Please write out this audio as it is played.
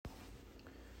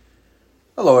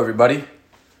Hello everybody,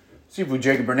 Sifu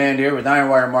Jacob Bernand here with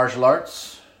Ironwire Martial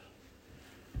Arts.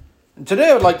 And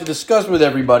today I would like to discuss with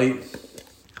everybody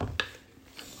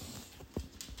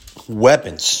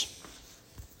weapons.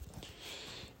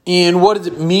 And what does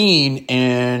it mean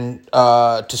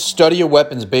to study a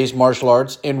weapons-based martial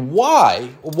arts, and why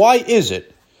is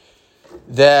it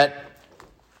that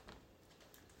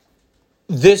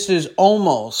this is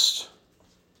almost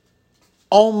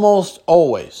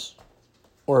always,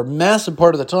 or a massive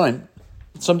part of the time,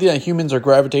 something that humans are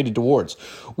gravitated towards?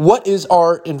 What is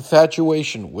our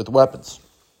infatuation with weapons?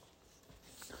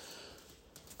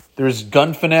 There's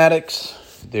gun fanatics,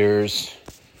 there's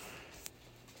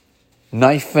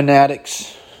knife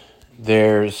fanatics,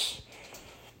 there's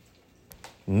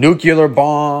nuclear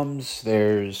bombs,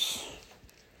 there's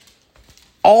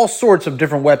all sorts of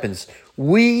different weapons.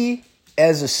 We,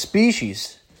 as a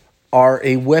species, are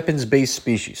a weapons-based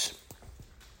species.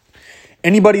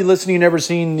 Anybody listening ever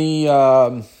seen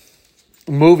the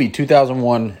movie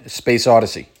 2001 Space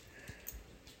Odyssey?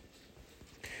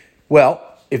 Well,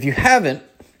 if you haven't,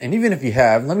 and even if you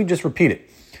have, let me just repeat it.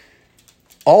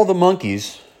 All the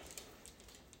monkeys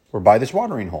were by this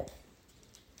watering hole.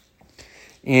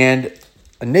 And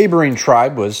a neighboring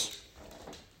tribe was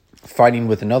fighting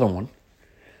with another one.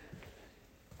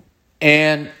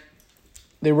 And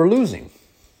they were losing.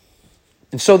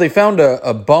 And so they found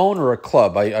a bone or a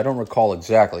club. I don't recall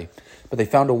exactly. But they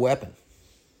found a weapon.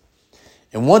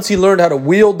 And once he learned how to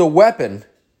wield the weapon,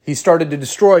 he started to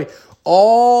destroy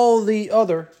all the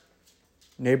other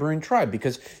neighboring tribe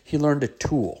because he learned a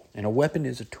tool. And a weapon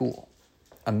is a tool.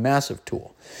 A massive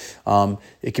tool.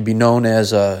 It could be known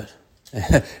as,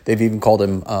 they've even called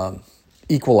them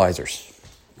equalizers.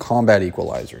 Combat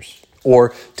equalizers.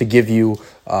 Or to give you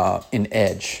an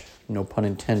edge. No pun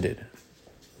intended.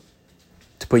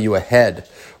 To put you ahead,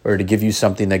 or to give you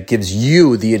something that gives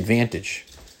you the advantage.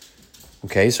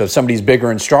 Okay, so if somebody's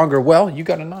bigger and stronger, well, you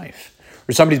got a knife.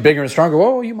 Or somebody's bigger and stronger,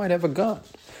 well, you might have a gun.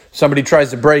 Somebody tries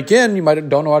to break in, you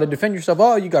don't know how to defend yourself.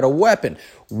 Oh, you got a weapon.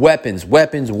 Weapons.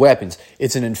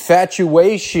 It's an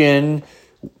infatuation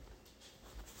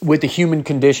with the human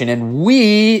condition. And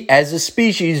we, as a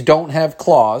species, don't have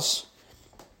claws.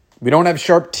 We don't have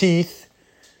sharp teeth.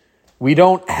 We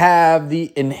don't have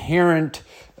the inherent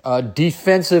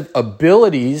defensive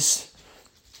abilities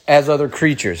as other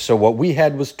creatures. So what we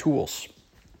had was tools.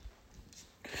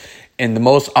 And the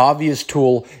most obvious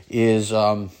tool is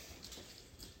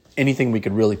anything we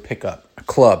could really pick up. A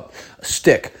club, a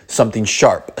stick, something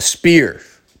sharp, a spear,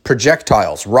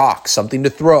 projectiles, rocks, something to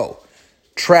throw,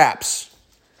 traps,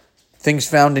 things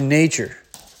found in nature.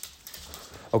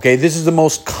 Okay, this is the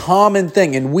most common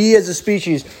thing, and we as a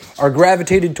species are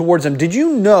gravitated towards them. Did you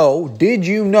know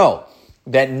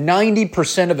that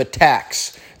 90% of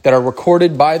attacks that are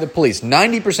recorded by the police,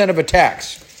 90% of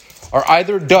attacks are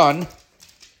either done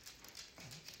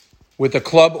with a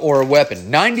club or a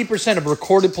weapon? 90% of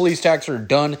recorded police attacks are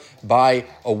done by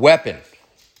a weapon.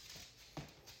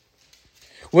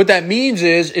 What that means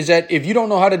is that if you don't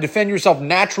know how to defend yourself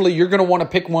naturally, you're going to want to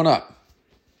pick one up.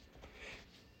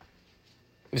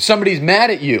 If somebody's mad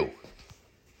at you,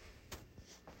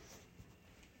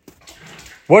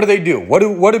 what do?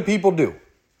 What do people do?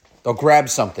 They'll grab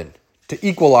something to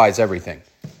equalize everything.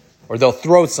 Or they'll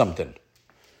throw something.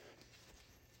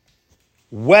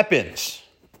 Weapons.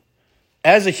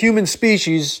 As a human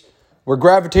species, we're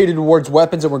gravitated towards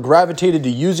weapons, and we're gravitated to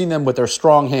using them with our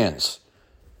strong hands.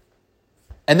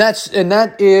 And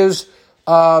that is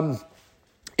an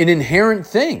inherent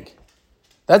thing.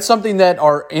 That's something that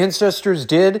our ancestors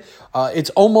did. It's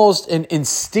almost an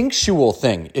instinctual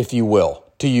thing, if you will,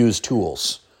 to use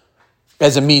tools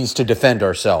as a means to defend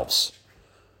ourselves.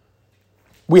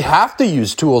 We have to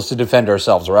use tools to defend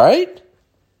ourselves, right?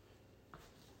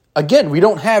 Again, we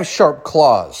don't have sharp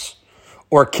claws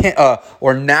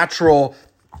or natural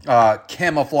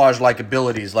camouflage-like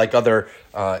abilities like other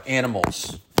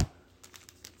animals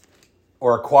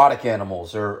or aquatic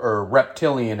animals or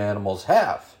reptilian animals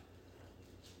have.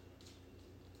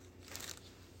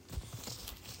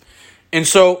 And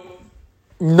so,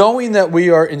 knowing that we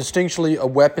are instinctually a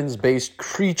weapons-based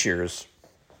creatures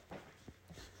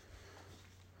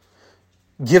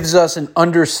gives us an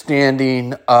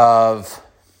understanding of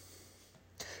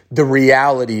the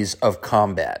realities of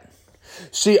combat.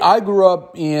 See, I grew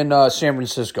up in San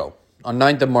Francisco on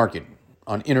 9th and Market,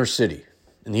 in the inner city,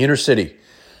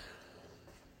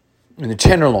 in the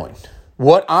Tenderloin.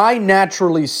 What I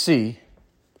naturally see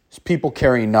is people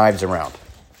carrying knives around.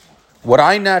 What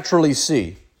I naturally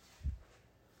see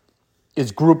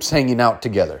is groups hanging out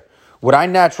together.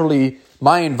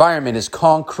 My environment is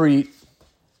concrete,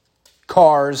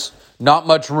 cars, not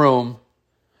much room,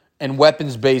 and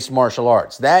weapons-based martial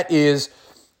arts. That is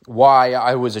why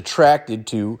I was attracted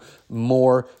to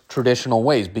more traditional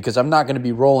ways, because I'm not going to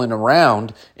be rolling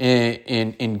around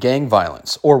in gang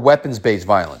violence or weapons-based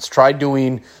violence. Try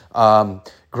doing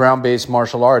ground-based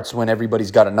martial arts when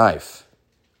everybody's got a knife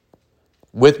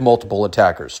with multiple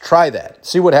attackers. Try that.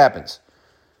 See what happens.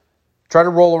 Try to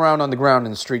roll around on the ground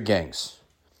in street gangs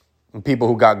and people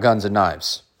who got guns and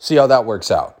knives. See how that works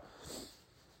out.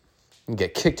 And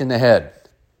get kicked in the head.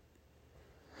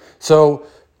 So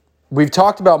we've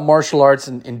talked about martial arts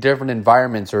in different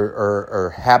environments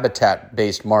or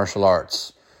habitat-based martial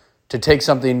arts to take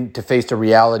something to face the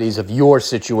realities of your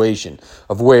situation,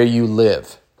 of where you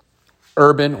live,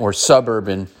 urban or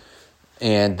suburban,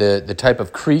 and the type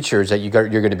of creatures that you're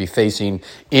going to be facing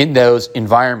in those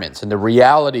environments, and the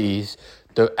realities,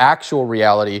 the actual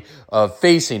reality of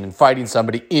facing and fighting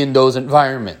somebody in those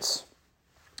environments.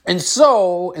 And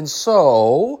so,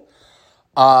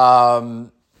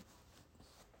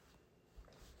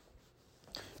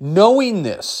 knowing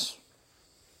this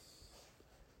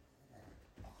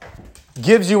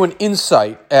gives you an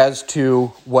insight as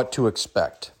to what to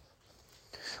expect.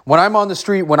 When I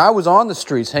was on the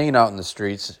streets, hanging out in the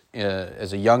streets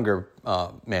as a younger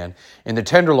man, in the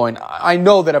Tenderloin, I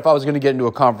know that if I was going to get into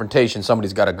a confrontation,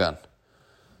 somebody's got a gun.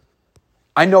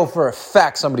 I know for a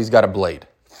fact somebody's got a blade.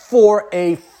 For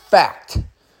a fact.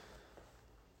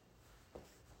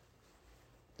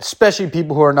 Especially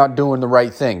people who are not doing the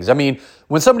right things. I mean,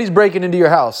 when somebody's breaking into your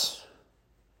house,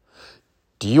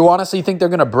 do you honestly think they're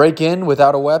going to break in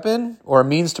without a weapon or a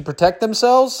means to protect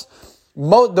themselves?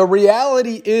 The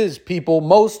reality is, people,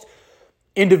 most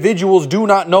individuals do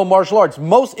not know martial arts.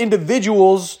 Most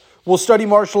individuals will study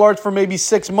martial arts for maybe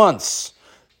 6 months.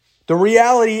 The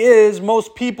reality is,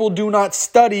 most people do not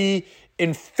study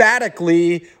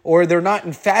emphatically, or they're not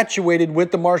infatuated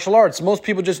with the martial arts. Most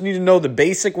people just need to know the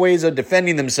basic ways of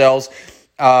defending themselves,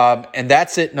 and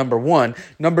that's it, number one.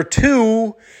 Number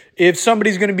two, if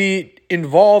somebody's going to be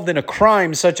involved in a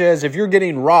crime, such as if you're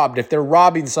getting robbed, if they're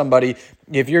robbing somebody,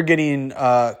 if you're getting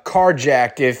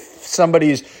carjacked, if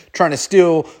somebody's trying to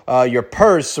steal your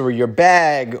purse or your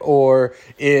bag, or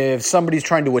if somebody's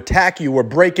trying to attack you or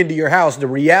break into your house, the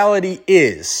reality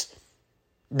is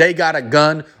they got a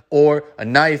gun or a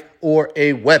knife or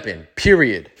a weapon,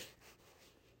 period.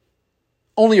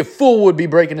 Only a fool would be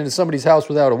breaking into somebody's house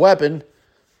without a weapon.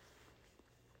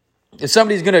 If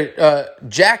somebody's going to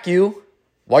jack you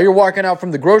while you're walking out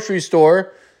from the grocery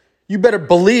store, you better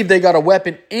believe they got a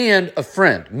weapon and a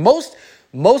friend. Most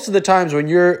of the times when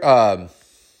you're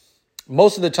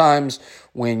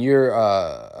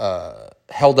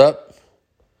held up,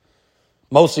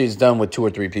 mostly it's done with 2 or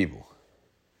 3 people.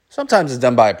 Sometimes it's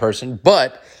done by a person,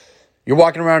 but you're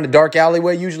walking around a dark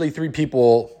alleyway, usually 3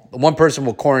 people, one person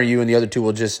will corner you and the other 2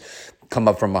 will just come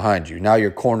up from behind you. Now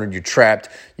you're cornered, you're trapped,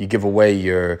 you give away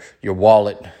your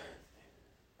wallet,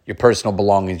 your personal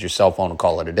belongings, your cell phone, and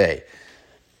call it a day.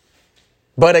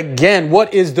 But again,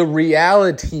 what is the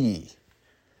reality?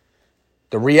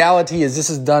 The reality is this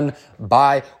is done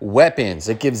by weapons.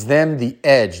 It gives them the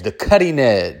edge, the cutting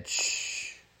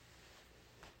edge.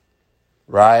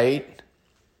 Right?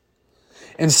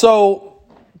 And so,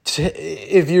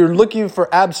 if you're looking for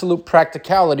absolute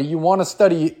practicality, you want to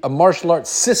study a martial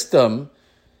arts system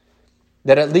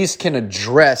that at least can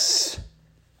address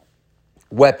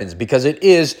weapons, because it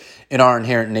is in our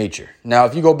inherent nature. Now,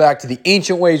 if you go back to the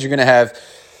ancient ways, you're going to have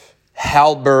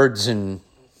halberds and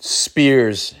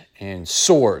spears and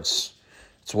swords.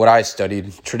 It's what I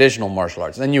studied, traditional martial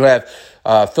arts. Then you have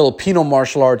Filipino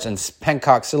martial arts and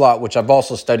Pencak Silat, which I've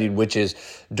also studied, which is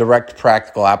direct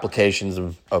practical applications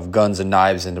of guns and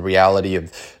knives and the reality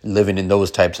of living in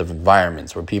those types of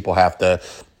environments where people have to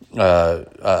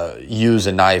use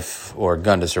a knife or a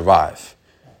gun to survive.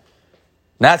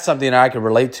 And that's something that I could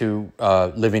relate to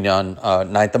living on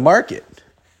 9th and Market.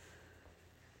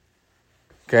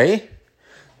 Okay?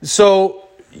 So,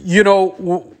 you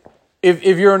know,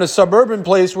 if you're in a suburban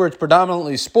place where it's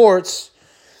predominantly sports,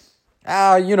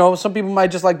 you know, some people might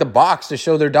just like to box to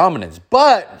show their dominance.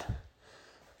 But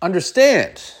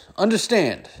understand,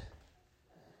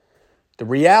 the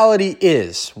reality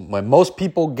is when most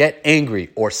people get angry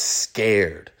or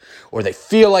scared or they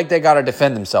feel like they got to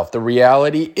defend themselves, the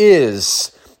reality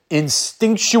is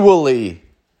instinctually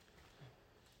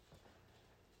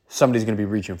somebody's going to be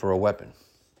reaching for a weapon.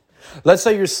 Let's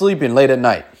say you're sleeping late at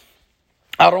night.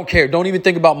 I don't care. Don't even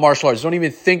think about martial arts. Don't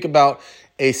even think about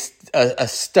a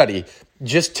study.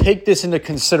 Just take this into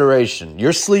consideration.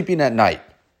 You're sleeping at night.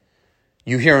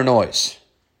 You hear a noise.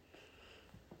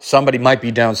 Somebody might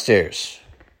be downstairs.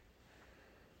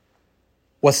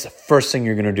 What's the first thing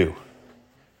you're going to do?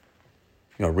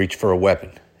 reach for a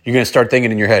weapon. You're going to start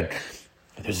thinking in your head,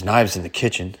 there's knives in the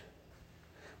kitchen.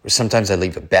 Or sometimes I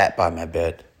leave a bat by my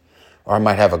bed. Or I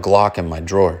might have a Glock in my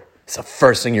drawer. It's the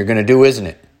first thing you're going to do, isn't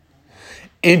it?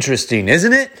 Interesting,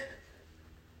 isn't it?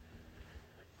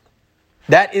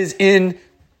 That is in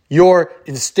your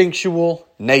instinctual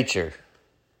nature.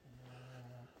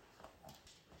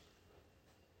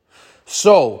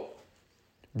 So,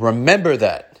 remember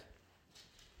that.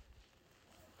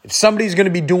 If somebody's going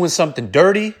to be doing something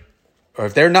dirty, or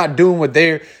if they're not doing what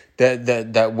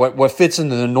what fits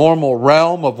into the normal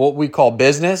realm of what we call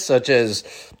business, such as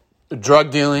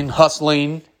drug dealing,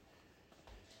 hustling,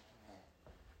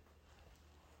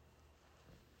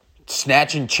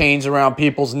 snatching chains around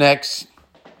people's necks,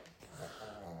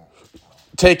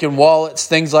 taking wallets,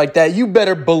 things like that, you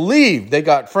better believe they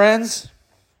got friends.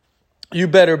 You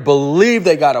better believe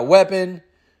they got a weapon.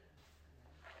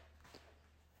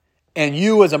 And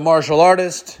you as a martial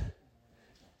artist,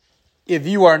 if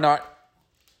you are not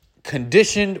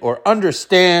conditioned or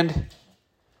understand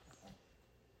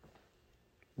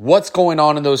what's going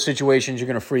on in those situations, you're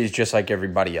going to freeze just like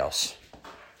everybody else.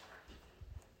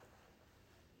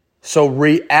 So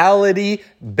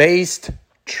reality-based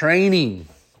training,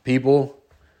 people.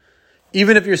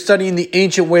 Even if you're studying the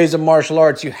ancient ways of martial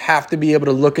arts, you have to be able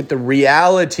to look at the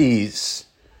realities.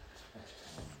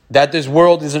 That this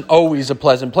world isn't always a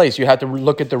pleasant place. You have to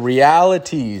look at the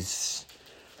realities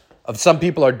of some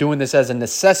people are doing this as a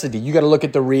necessity. You got to look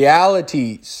at the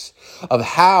realities of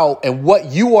how and what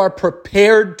you are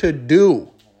prepared to do.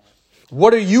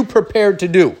 What are you prepared to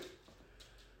do?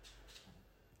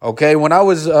 Okay, when I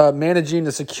was managing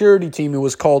the security team, it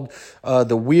was called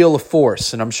the Wheel of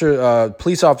Force. And I'm sure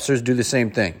police officers do the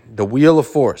same thing. The Wheel of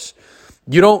Force.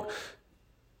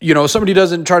 Somebody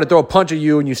doesn't try to throw a punch at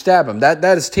you and you stab them. That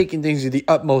is taking things to the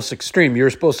utmost extreme.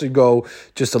 You're supposed to go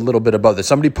just a little bit above this.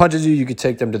 Somebody punches you, you could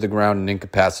take them to the ground and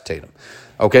incapacitate them.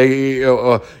 Okay,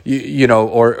 or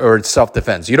it's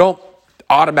self-defense. You don't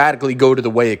automatically go to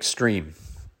the way extreme.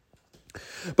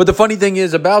 But the funny thing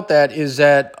is about that is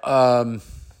that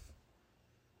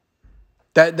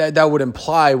that would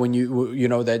imply when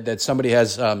that somebody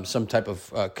has some type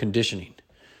of conditioning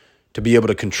to be able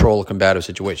to control a combative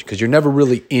situation, because you're never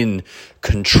really in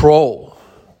control.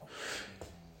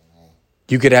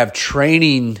 You could have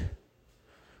training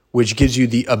which gives you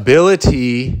the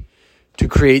ability to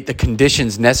create the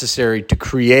conditions necessary to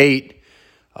create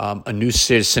a new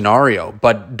scenario,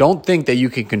 but don't think that you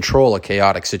can control a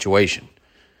chaotic situation.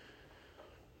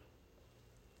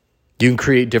 You can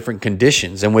create different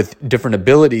conditions, and with different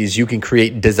abilities, you can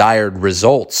create desired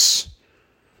results.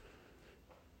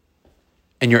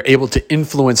 And you're able to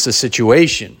influence the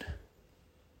situation.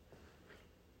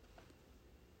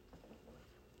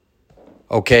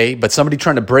 Okay, but somebody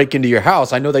trying to break into your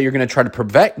house, I know that you're going to try to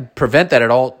prevent that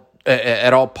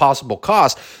at all possible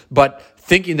costs, but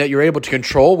thinking that you're able to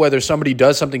control whether somebody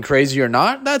does something crazy or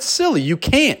not, that's silly. You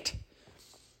can't.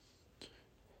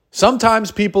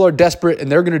 Sometimes people are desperate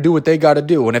and they're going to do what they got to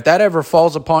do. And if that ever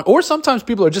falls upon, or sometimes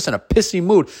people are just in a pissy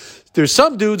mood. There's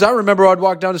some dudes, I remember I'd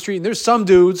walk down the street and there's some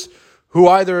dudes who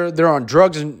either they're on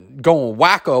drugs and going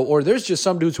wacko, or there's just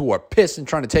some dudes who are pissed and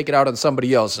trying to take it out on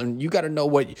somebody else. And you got to know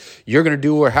what you're going to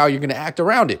do or how you're going to act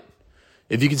around it.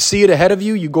 If you can see it ahead of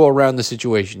you, you go around the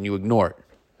situation, you ignore it.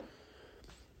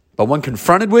 But when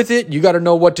confronted with it, you got to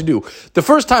know what to do. The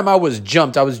first time I was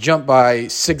jumped by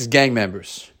 6 gang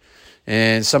members.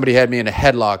 And somebody had me in a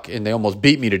headlock and they almost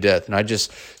beat me to death. And I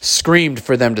just screamed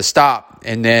for them to stop.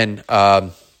 And then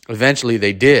eventually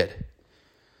they did.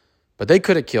 But they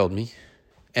could have killed me.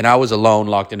 And I was alone,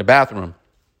 locked in the bathroom.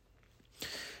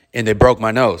 And they broke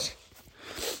my nose.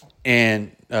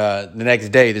 And the next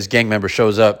day, this gang member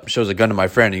shows up, shows a gun to my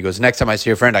friend. And he goes, next time I see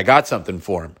your friend, I got something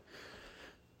for him.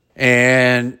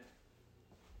 And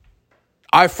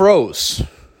I froze.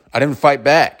 I didn't fight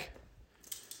back.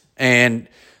 And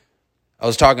I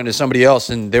was talking to somebody else,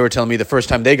 and they were telling me the first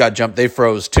time they got jumped, they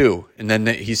froze too. And then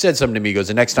he said something to me. He goes,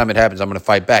 the next time it happens, I'm going to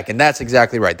fight back. And that's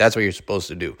exactly right. That's what you're supposed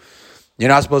to do. You're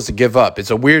not supposed to give up. It's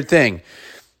a weird thing.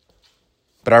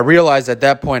 But I realized at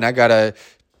that point I got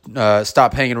to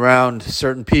stop hanging around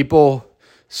certain people,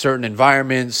 certain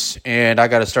environments, and I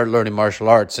got to start learning martial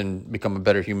arts and become a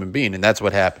better human being. And that's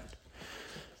what happened.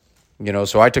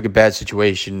 So I took a bad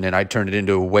situation and I turned it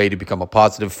into a way to become a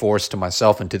positive force to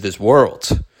myself and to this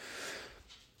world.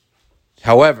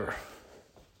 However,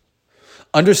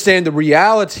 understand the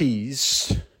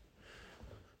realities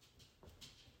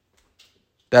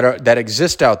that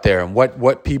exist out there and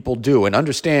what people do, and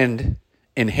understand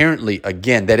inherently,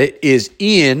 again, that it is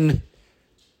in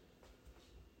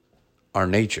our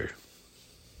nature.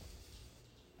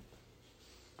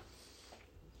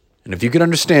 And if you can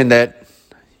understand that,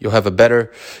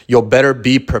 you'll better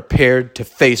be prepared to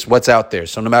face what's out there.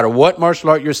 So no matter what martial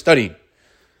art you're studying,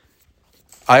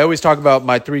 I always talk about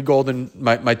my three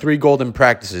golden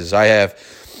practices. I have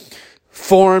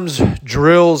forms,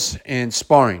 drills, and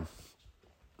sparring.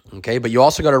 Okay, but you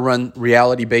also got to run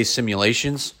reality-based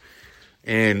simulations,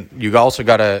 and you also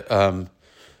got to,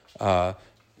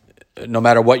 no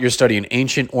matter what you're studying,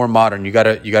 ancient or modern, you got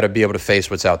to be able to face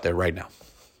what's out there right now.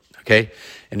 Okay,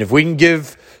 and if we can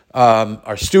give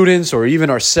our students or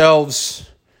even ourselves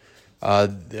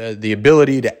the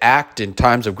ability to act in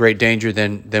times of great danger,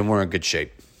 then we're in good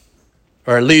shape,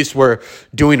 or at least we're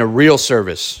doing a real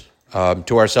service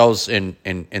to ourselves and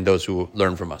those who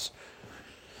learn from us.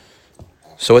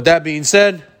 So with that being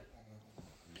said,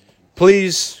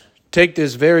 please take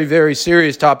this very, very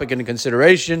serious topic into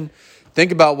consideration.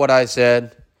 Think about what I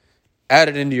said. Add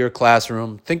it into your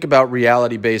classroom. Think about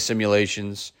reality-based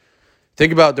simulations.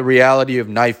 Think about the reality of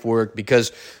knife work,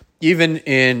 because even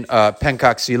in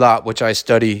Pencak Silat, which I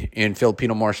study, in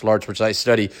Filipino martial arts,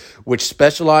 which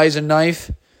specialize in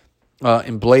knife,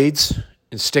 in blades,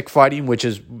 in stick fighting, which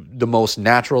is the most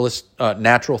natural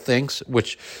things,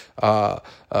 which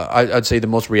I'd say the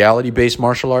most reality-based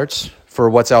martial arts for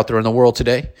what's out there in the world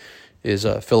today is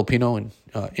Filipino and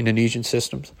Indonesian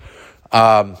systems.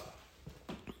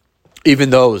 Even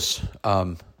those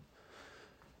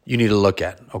you need to look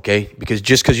at, okay? Because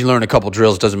just because you learn a couple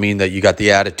drills doesn't mean that you got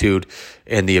the attitude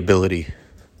and the ability,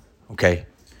 okay?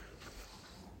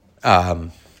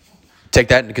 Take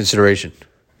that into consideration.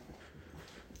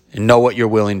 And know what you're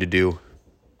willing to do.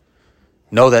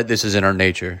 Know that this is in our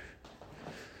nature.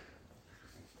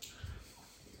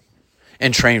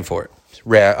 And train for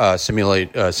it.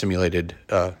 Simulated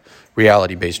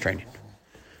reality-based training.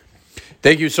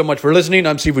 Thank you so much for listening.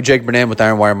 I'm Sifu Jake Bernan with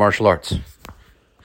Iron Wire Martial Arts.